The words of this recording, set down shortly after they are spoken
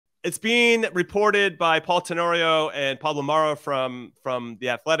it's being reported by Paul Tenorio and Pablo Maro from The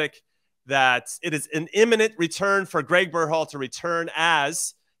Athletic that it is an imminent return for Gregg Berhalter to return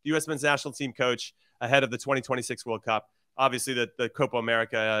as the U.S. men's national team coach ahead of the 2026 World Cup. Obviously, the Copa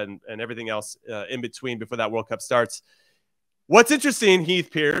America and everything else in between before that World Cup starts. What's interesting, Heath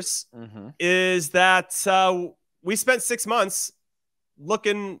Pearce, is that we spent 6 months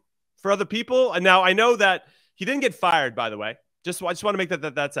looking for other people. And now I know that he didn't get fired, by the way. I just want to make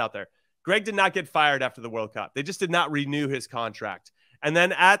that's out there. Gregg did not get fired after the World Cup. They just did not renew his contract. And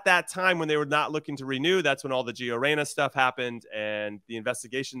then at that time when they were not looking to renew, that's when all the Gio Reyna stuff happened and the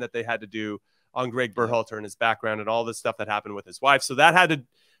investigation that they had to do on Gregg Berhalter and his background and all this stuff that happened with his wife. So that had to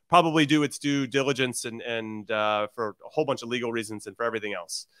probably do its due diligence and for a whole bunch of legal reasons and for everything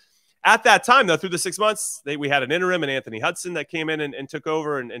else. At that time, though, through the 6 months, we had an interim and Anthony Hudson that came in and took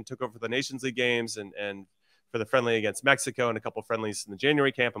over and took over for the Nations League games and for the friendly against Mexico and a couple friendlies in the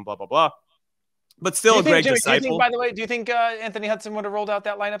January camp and blah, blah, blah. But still a great disciple. By the way, do you think Anthony Hudson would have rolled out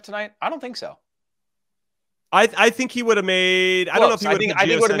that lineup tonight? I don't think so. I think he would have made. I don't know if he would have. I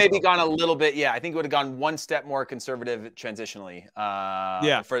think would have maybe gone a little bit. Yeah, I think would have gone one step more conservative transitionally.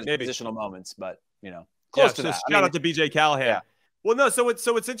 For the positional moments, but close to that. Shout out to BJ Callahan. Yeah. Well, no. So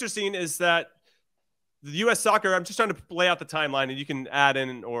what's interesting is that the U.S. Soccer. I'm just trying to lay out the timeline, and you can add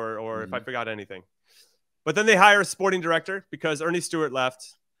in or if I forgot anything. But then they hire a sporting director because Ernie Stewart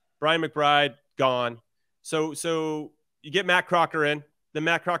left. Brian McBride gone. So you get Matt Crocker in. Then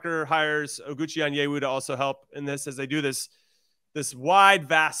Matt Crocker hires Oguchi Onyewu to also help in this as they do this wide,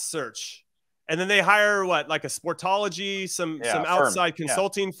 vast search. And then they hire like a Sportology, some outside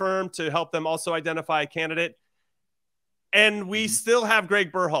consulting firm to help them also identify a candidate. And we still have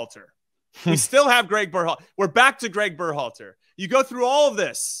Gregg Berhalter. We still have Gregg Berhalter. We're back to Gregg Berhalter. You go through all of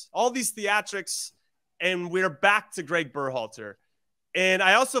this, all these theatrics, and we're back to Gregg Berhalter. And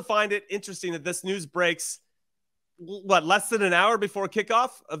I also find it interesting that this news breaks less than an hour before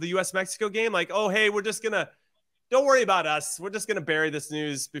kickoff of the U.S.-Mexico game? Like, oh, hey, don't worry about us. We're just going to bury this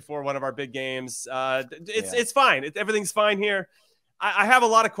news before one of our big games. It's fine. Everything's fine here. I have a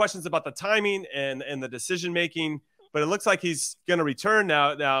lot of questions about the timing and the decision-making, but it looks like he's going to return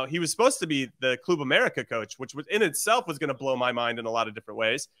now. Now, he was supposed to be the Club America coach, which in itself was going to blow my mind in a lot of different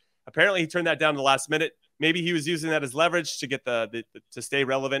ways. Apparently, he turned that down to the last minute. Maybe he was using that as leverage to get to stay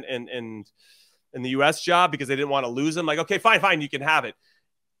relevant in the U.S. job because they didn't want to lose him. Like, okay, fine, you can have it.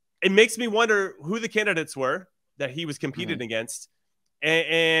 It makes me wonder who the candidates were that he was competing against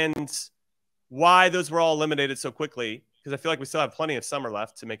and why those were all eliminated so quickly, because I feel like we still have plenty of summer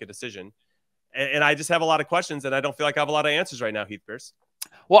left to make a decision. And I just have a lot of questions, and I don't feel like I have a lot of answers right now, Heath Pearce.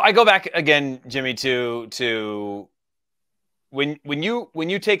 Well, I go back again, Jimmy, to when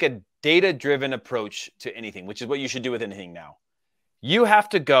you take a data-driven approach to anything, which is what you should do with anything now, you have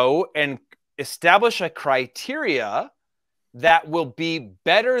to go and establish a criteria that will be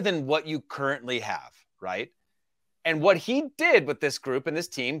better than what you currently have, right? And what he did with this group and this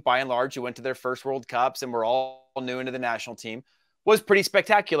team, by and large, who went to their first World Cups and were all new into the national team, was pretty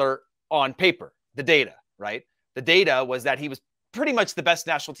spectacular on paper, the data, right? The data was that he was pretty much the best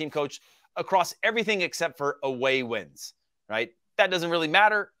national team coach across everything except for away wins, right? That doesn't really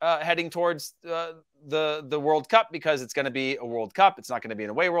matter heading towards the World Cup because it's going to be a World Cup. It's not going to be an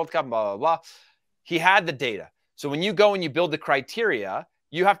away World Cup, blah, blah, blah. He had the data. So when you go and you build the criteria,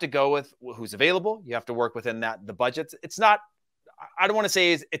 you have to go with who's available. You have to work within the budgets. It's not, I don't want to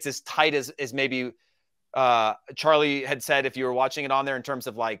say it's as tight as maybe Charlie had said if you were watching it on there in terms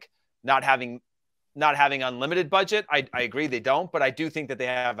of like not having unlimited budget. I agree they don't, but I do think that they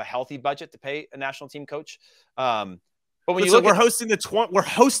have a healthy budget to pay a national team coach. But when you look, we're hosting the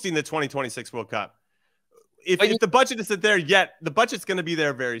 2026 World Cup. If the budget isn't there yet, the budget's going to be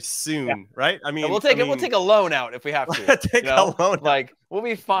there very soon, right? I mean, we'll take a loan out if we have to. Take a loan, like we'll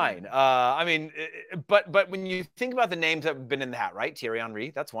be fine. But when you think about the names that have been in the hat, right? Thierry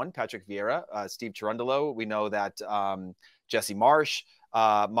Henry, that's one. Patrick Vieira, Steve Cherundolo. We know that Jesse Marsh,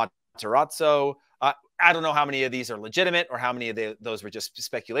 Materazzo. I don't know how many of these are legitimate or how many of those were just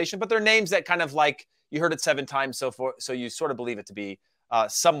speculation, but they're names that kind of like you heard it 7 times so you sort of believe it to be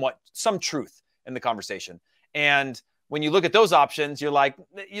some truth in the conversation. And when you look at those options, you're like,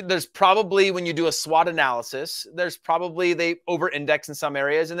 there's probably, when you do a SWOT analysis, there's probably they over-index in some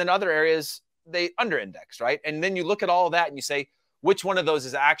areas and then other areas they under-index, right? And then you look at all of that and you say, which one of those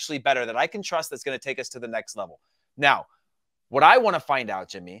is actually better that I can trust that's going to take us to the next level? Now, what I want to find out,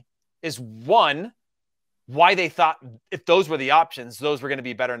 Jimmy, is one, why they thought if those were the options, those were going to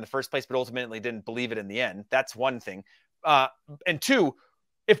be better in the first place, but ultimately didn't believe it in the end. That's one thing. And two,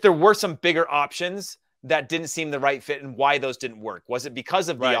 if there were some bigger options that didn't seem the right fit and why those didn't work? Was it because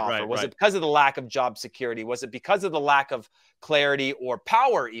of the offer? Was it because of the lack of job security? Was it because of the lack of clarity or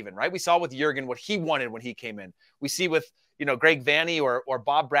power even, right? We saw with Jurgen what he wanted when he came in. We see with, Greg Vanny or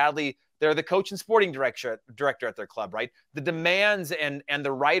Bob Bradley, they're the coach and sporting director at their club, right? The demands and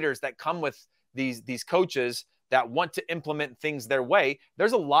the writers that come with these coaches that want to implement things their way,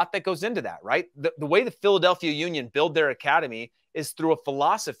 there's a lot that goes into that, right? The way the Philadelphia Union build their academy is through a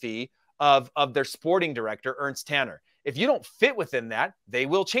philosophy of their sporting director, Ernst Tanner. If you don't fit within that, they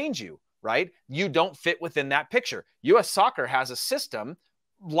will change you, right? You don't fit within that picture. U.S. Soccer has a system,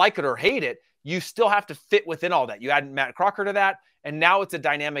 like it or hate it, you still have to fit within all that. You add Matt Crocker to that, and now it's a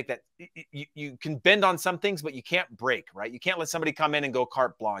dynamic that you can bend on some things, but you can't break, right? You can't let somebody come in and go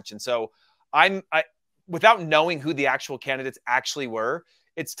carte blanche. And so without knowing who the actual candidates actually were,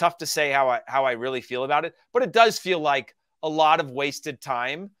 it's tough to say how I really feel about it. But it does feel like a lot of wasted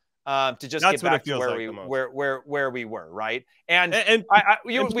time to just get back to where we were, right? And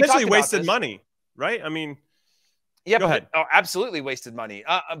we talked wasted money, right? I mean, yeah, go ahead. Oh, absolutely wasted money.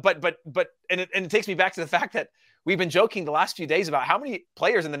 But it takes me back to the fact that we've been joking the last few days about how many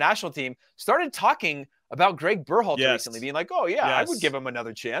players in the national team started talking about Gregg Berhalter recently, being like, "Oh yeah, I would give him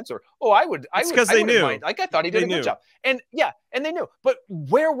another chance," or "Oh, I would." Because they knew. Like I thought he did a good job, and they knew. But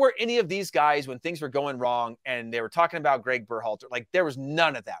where were any of these guys when things were going wrong and they were talking about Gregg Berhalter? Like there was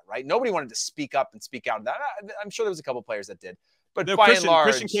none of that, right? Nobody wanted to speak up and speak out. I'm sure there was a couple of players that did, but by and large,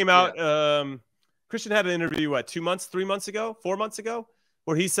 Christian came out. Christian had an interview 2 months, 3 months ago, 4 months ago,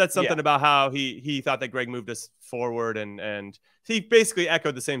 where he said something about how he thought that Gregg moved us forward, and he basically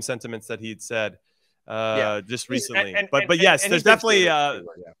echoed the same sentiments that he'd said just recently. But yes, there's definitely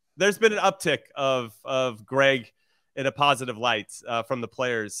there's been an uptick of Gregg in a positive light from the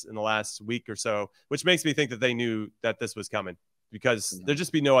players in the last week or so, which makes me think that they knew that this was coming, because there'd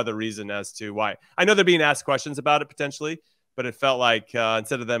just be no other reason as to why. I know they're being asked questions about it potentially, but it felt like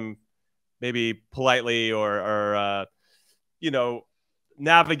instead of them maybe politely or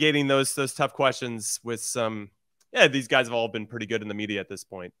navigating those tough questions with some, these guys have all been pretty good in the media at this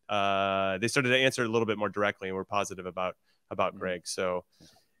point. They started to answer a little bit more directly, and we're positive about Gregg. So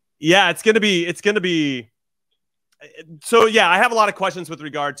it's going to be. So I have a lot of questions with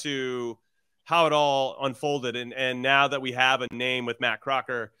regard to how it all unfolded, and now that we have a name with Matt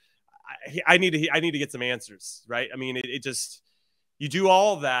Crocker, I need to get some answers, right? I mean, it just. You do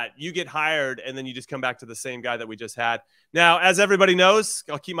all of that, you get hired, and then you just come back to the same guy that we just had. Now, as everybody knows,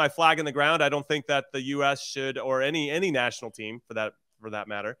 I'll keep my flag in the ground. I don't think that the U.S. should, or any national team for that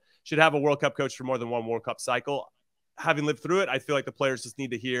matter, should have a World Cup coach for more than one World Cup cycle. Having lived through it, I feel like the players just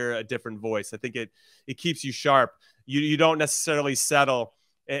need to hear a different voice. I think it keeps you sharp. You don't necessarily settle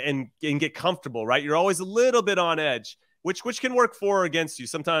and get comfortable, right? You're always a little bit on edge, which can work for or against you.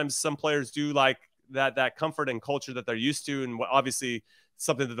 Sometimes some players do like that comfort and culture that they're used to, and obviously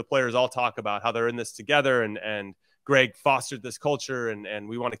something that the players all talk about, how they're in this together, and Gregg fostered this culture, and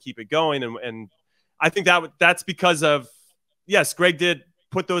we want to keep it going, and I think that's because of, yes, Gregg did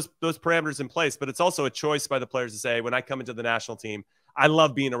put those parameters in place, but it's also a choice by the players to say, when I come into the national team, I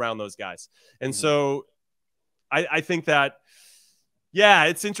love being around those guys. And so I think that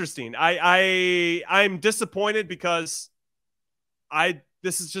it's interesting. I'm disappointed because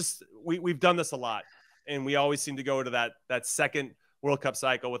this is just, we've done this a lot, and we always seem to go to that second World Cup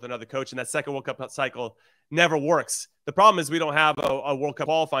cycle with another coach, and that second World Cup cycle never works. The problem is we don't have a World Cup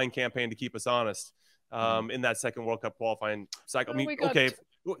qualifying campaign to keep us honest in that second World Cup qualifying cycle. Well, we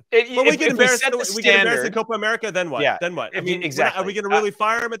get embarrassed in Copa America, then what? Yeah, then what? I mean, exactly. Are we going to really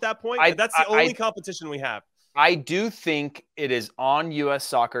fire him at that point? That's the only competition we have. I do think it is on U.S.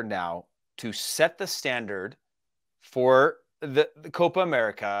 Soccer now to set the standard for the Copa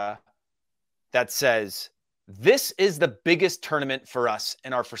America that says, this is the biggest tournament for us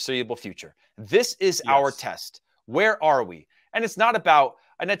in our foreseeable future. This is our test. Where are we? And it's not about,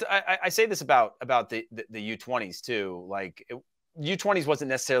 and I say this about the U20s too. Like U20s wasn't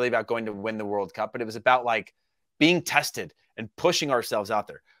necessarily about going to win the World Cup, but it was about like being tested and pushing ourselves out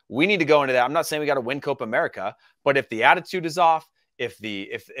there. We need to go into that. I'm not saying we got to win Copa America, but if the attitude is off, if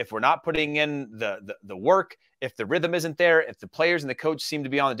we're not putting in the work, if the rhythm isn't there, if the players and the coach seem to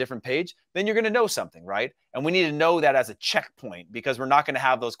be on a different page, then you're going to know something, right? And we need to know that as a checkpoint, because we're not going to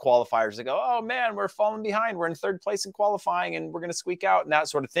have those qualifiers that go, oh man, we're falling behind. We're in third place in qualifying and we're going to squeak out and that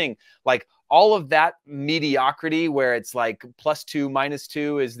sort of thing. Like all of that mediocrity where it's like +2,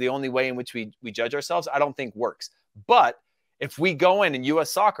 -2 is the only way in which we judge ourselves, I don't think works. But if we go in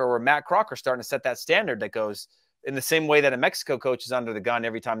U.S. Soccer or Matt Crocker starting to set that standard that goes in the same way that a Mexico coach is under the gun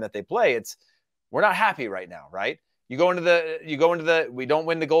every time that they play, we're not happy right now, right? You go into the, we don't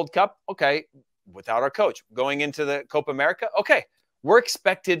win the Gold Cup. Okay. without our coach going into the Copa America. Okay, we're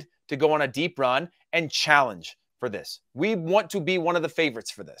expected to go on a deep run and challenge for this. We want to be one of the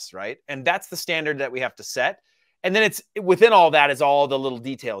favorites for this, right? And that's the standard that we have to set. And then it's within all that is all the little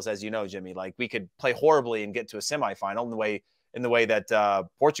details, as you know, Jimmy. Like we could play horribly and get to a semifinal in the way that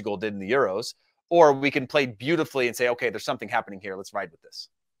Portugal did in the Euros, or we can play beautifully and say, okay, there's something happening here. Let's ride with this.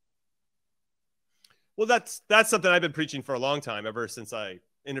 Well, that's something I've been preaching for a long time, ever since I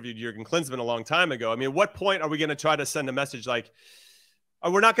interviewed Jurgen Klinsmann a long time ago. I mean, at what point are we going to try to send a message like,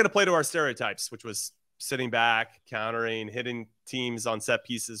 we're not going to play to our stereotypes, which was sitting back, countering, hitting teams on set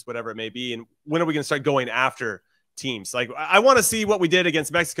pieces, whatever it may be. And when are we going to start going after teams? Like, I want to see what we did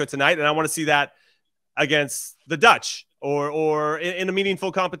against Mexico tonight, and I want to see that against the Dutch or in a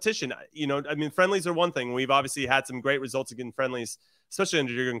meaningful competition. You know, I mean, friendlies are one thing. We've obviously had some great results against friendlies, especially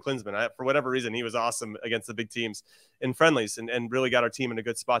under Jurgen Klinsmann. For whatever reason, he was awesome against the big teams in friendlies and really got our team in a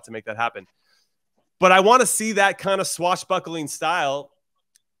good spot to make that happen. But I want to see that kind of swashbuckling style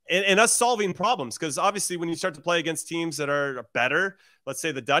and us solving problems, because obviously when you start to play against teams that are better, let's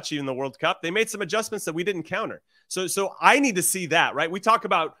say the Dutch, even the World Cup, they made some adjustments that we didn't counter. So I need to see that, right? We talk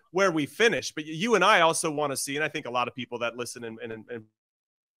about where we finish, but you and I also want to see, and I think a lot of people that listen and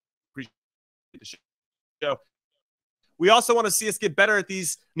appreciate the show, we also want to see us get better at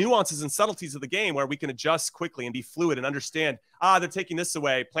these nuances and subtleties of the game where we can adjust quickly and be fluid and understand, they're taking this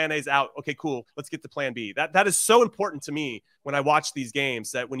away. Plan A's out. Okay, cool. Let's get to plan B. That is so important to me when I watch these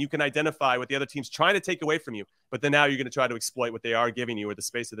games, that when you can identify what the other team's trying to take away from you, but then now you're going to try to exploit what they are giving you or the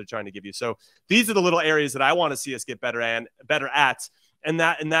space that they're trying to give you. So these are the little areas that I want to see us get better at, and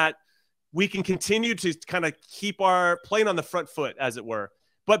that we can continue to kind of keep our playing on the front foot, as it were.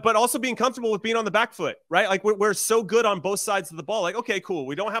 But also being comfortable with being on the back foot, right? Like we're so good on both sides of the ball. Like, okay, cool.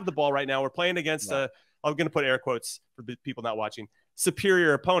 We don't have the ball right now. We're playing against I'm going to put air quotes for people not watching,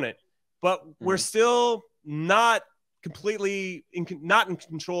 superior opponent. But we're still not completely not in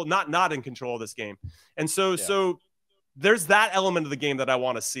control of this game. And so there's that element of the game that I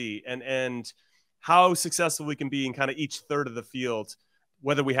want to see, and how successful we can be in kind of each third of the field,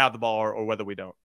 whether we have the ball or whether we don't.